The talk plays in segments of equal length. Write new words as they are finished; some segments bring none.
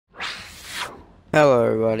Hello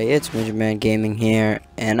everybody, it's Midget Man Gaming here,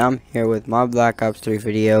 and I'm here with my Black Ops 3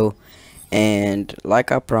 video, and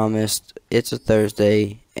like I promised, it's a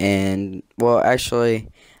Thursday, and, well, actually,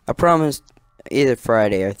 I promised either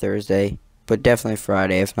Friday or Thursday, but definitely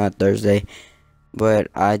Friday, if not Thursday,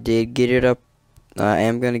 but I did get it up. I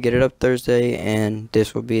am going to get it up Thursday, and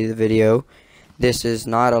this will be the video. This is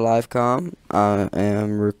not a live com. I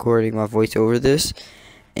am recording my voice over this,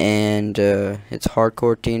 and it's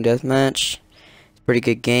hardcore team deathmatch. Pretty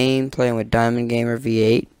good game, playing with Diamond Gamer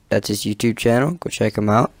V8. That's his YouTube channel. Go check him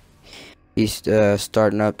out. He's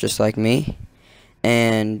starting up just like me,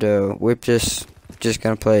 and we're just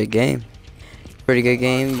gonna play a game. Pretty good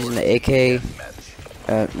game using the AK.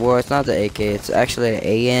 Well, it's not the AK. It's actually an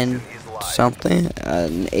AN something,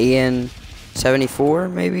 an AN 74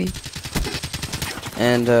 maybe,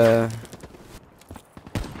 and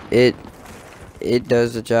it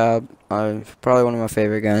does the job. Probably one of my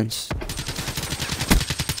favorite guns.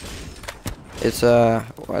 It's the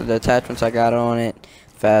attachments I got on it: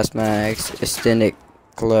 fast mags, extended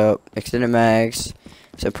clip, extended mags,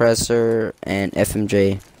 suppressor, and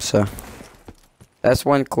FMJ. So that's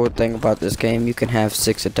one cool thing about this game. You can have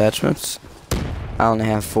 6 attachments. I only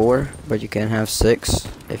have 4, but you can have 6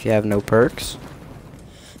 if you have no perks.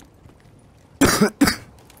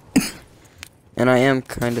 And I am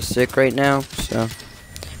kind of sick right now, so,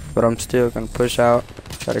 but I'm still gonna push out,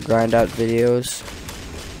 try to grind out videos.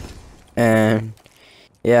 And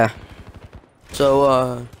yeah,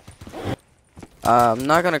 so I'm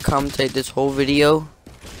not gonna commentate this whole video,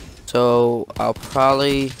 so I'll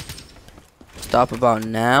probably stop about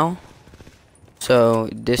now. So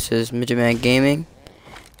this is Midget Man Gaming,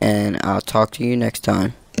 and I'll talk to you next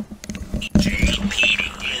time.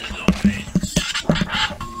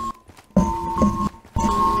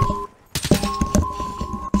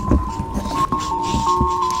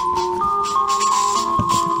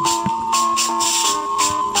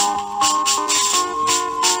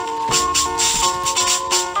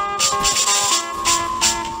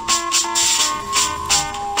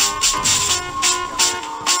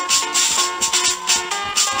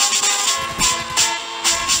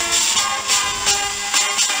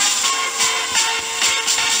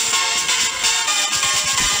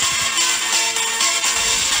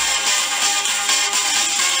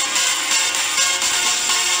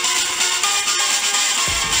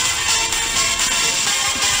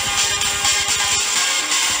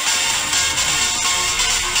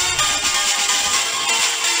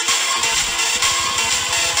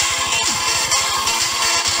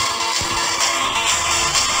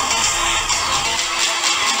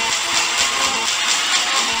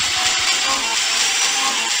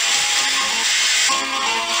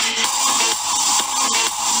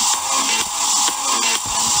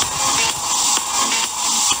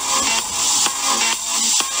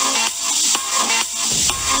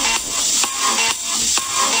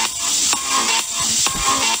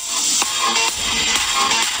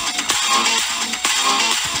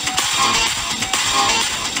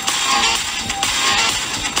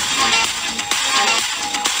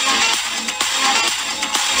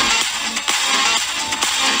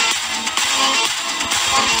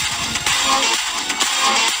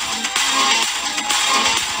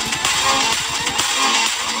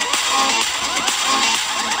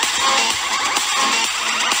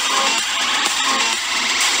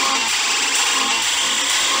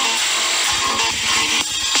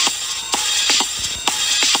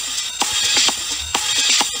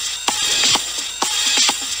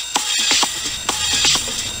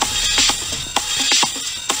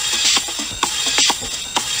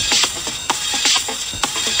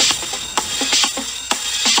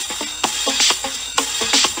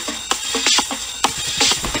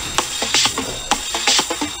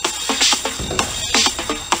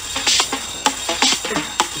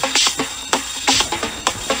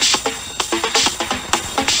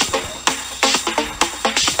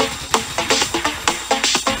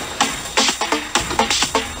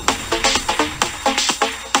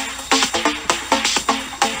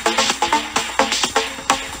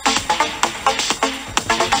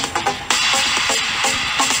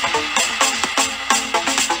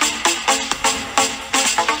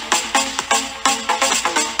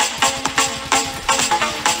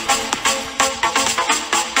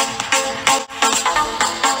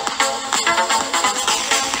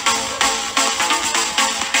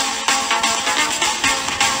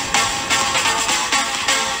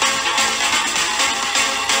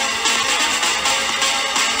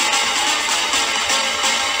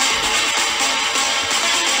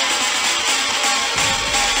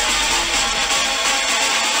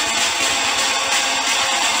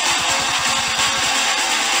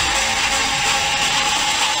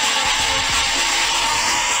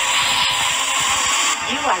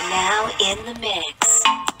 in the mix.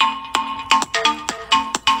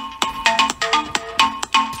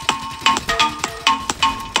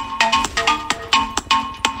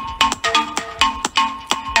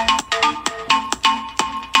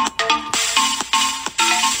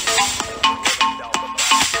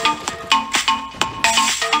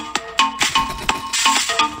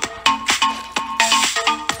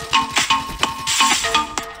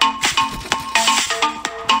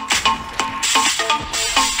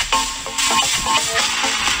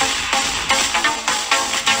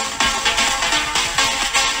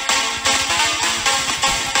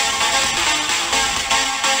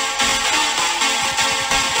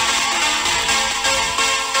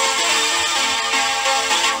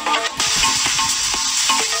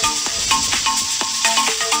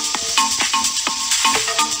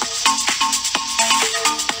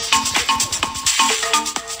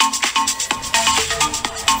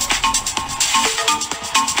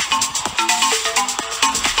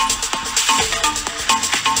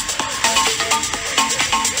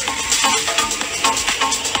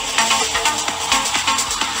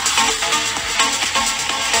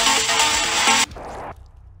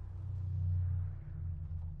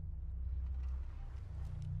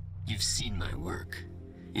 You've seen my work.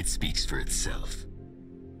 It speaks for itself.